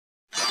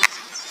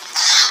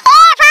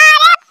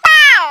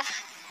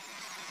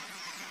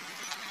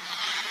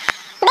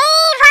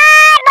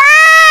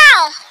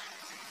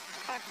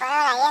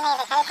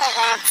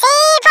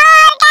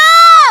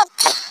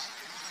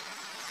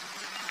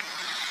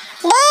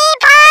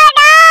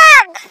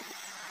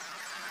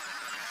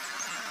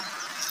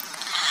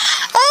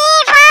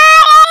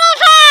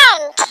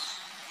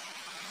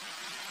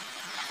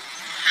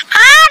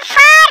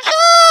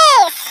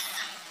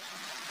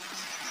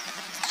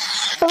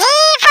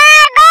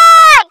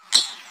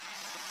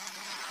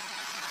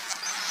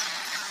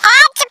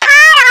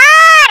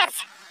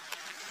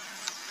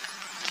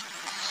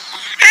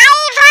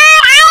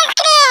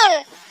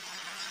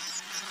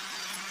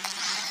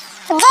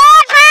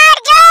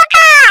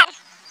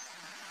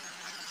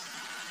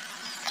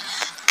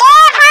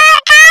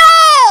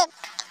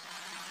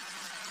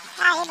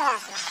L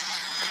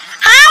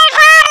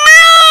for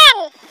lion.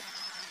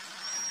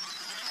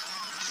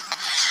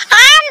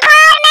 M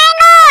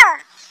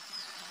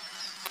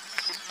for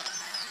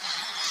mango.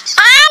 N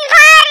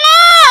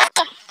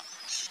for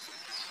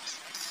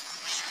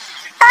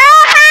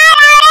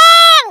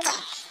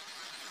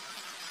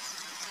nest.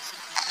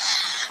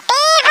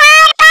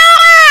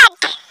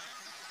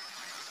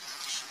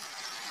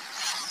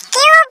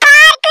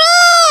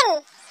 O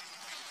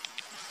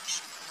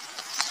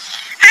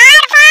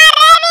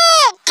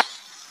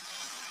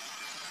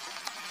for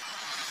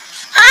orange.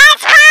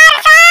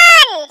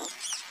 P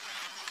for parrot.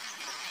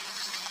 Q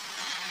for queen.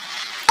 R for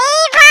rabbit. S for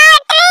sun. T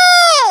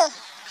for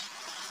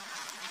tree. U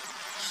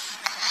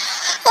for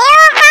umbrella.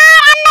 V for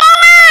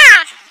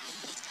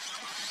van.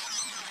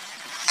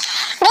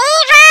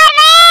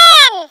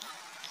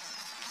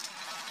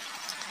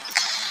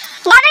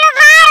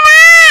 W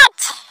for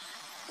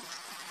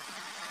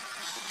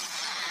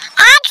watch.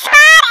 X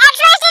for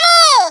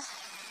especially.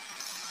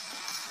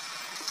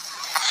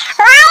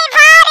 Y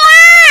for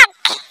yak.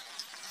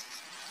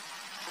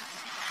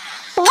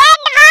 Z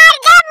for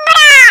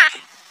zebra.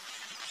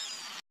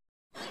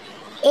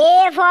 A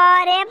for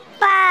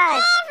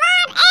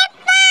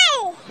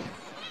apple.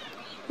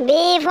 B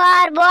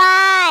for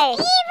boy.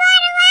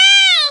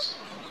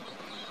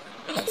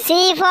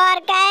 C for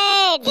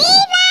cat.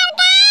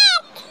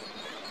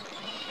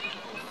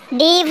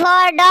 D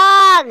for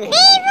dog.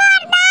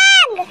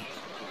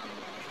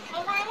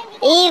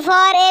 E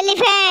for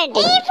elephant.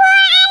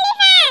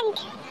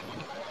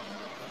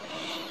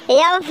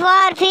 F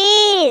for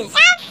fish.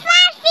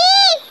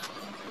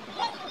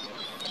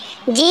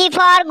 G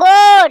for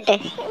goat.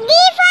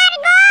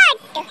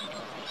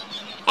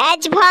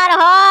 H for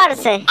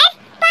horse.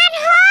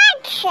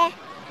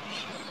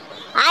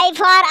 I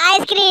for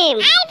ice cream.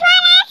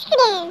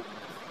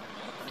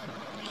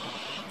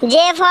 J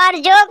for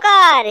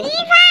joker.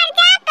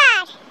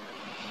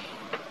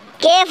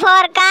 K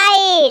for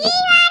kite.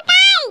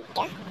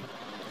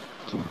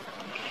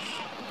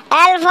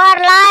 L for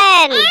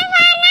lion.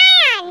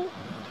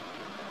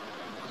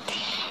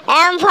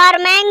 M for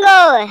mango.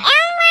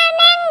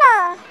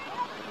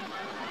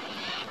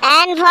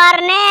 N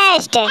for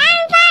nest.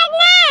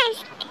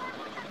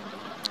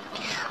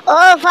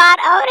 O for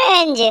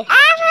orange.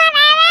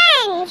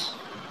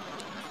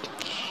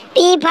 P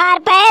for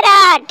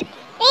parrot.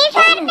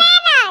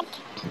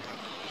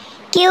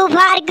 Q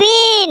for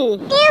queen.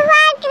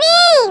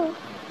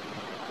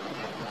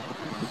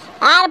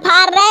 R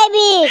for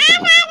rabbit.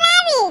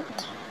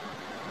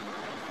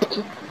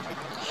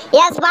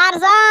 S for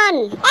sun.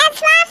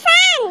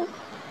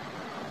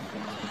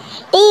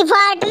 T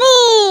for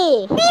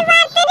tree.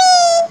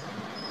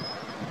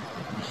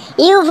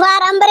 U for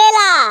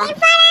umbrella.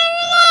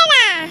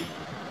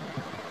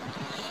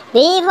 V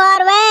for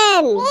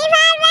van.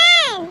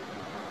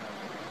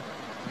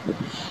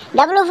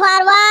 W for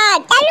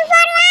watch.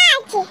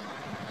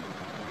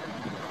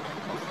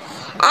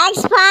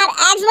 X for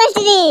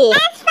Xmas-tree.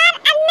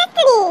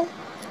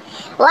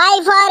 Y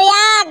for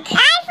yak.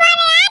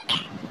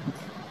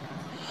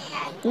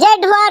 Z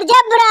for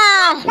zebra.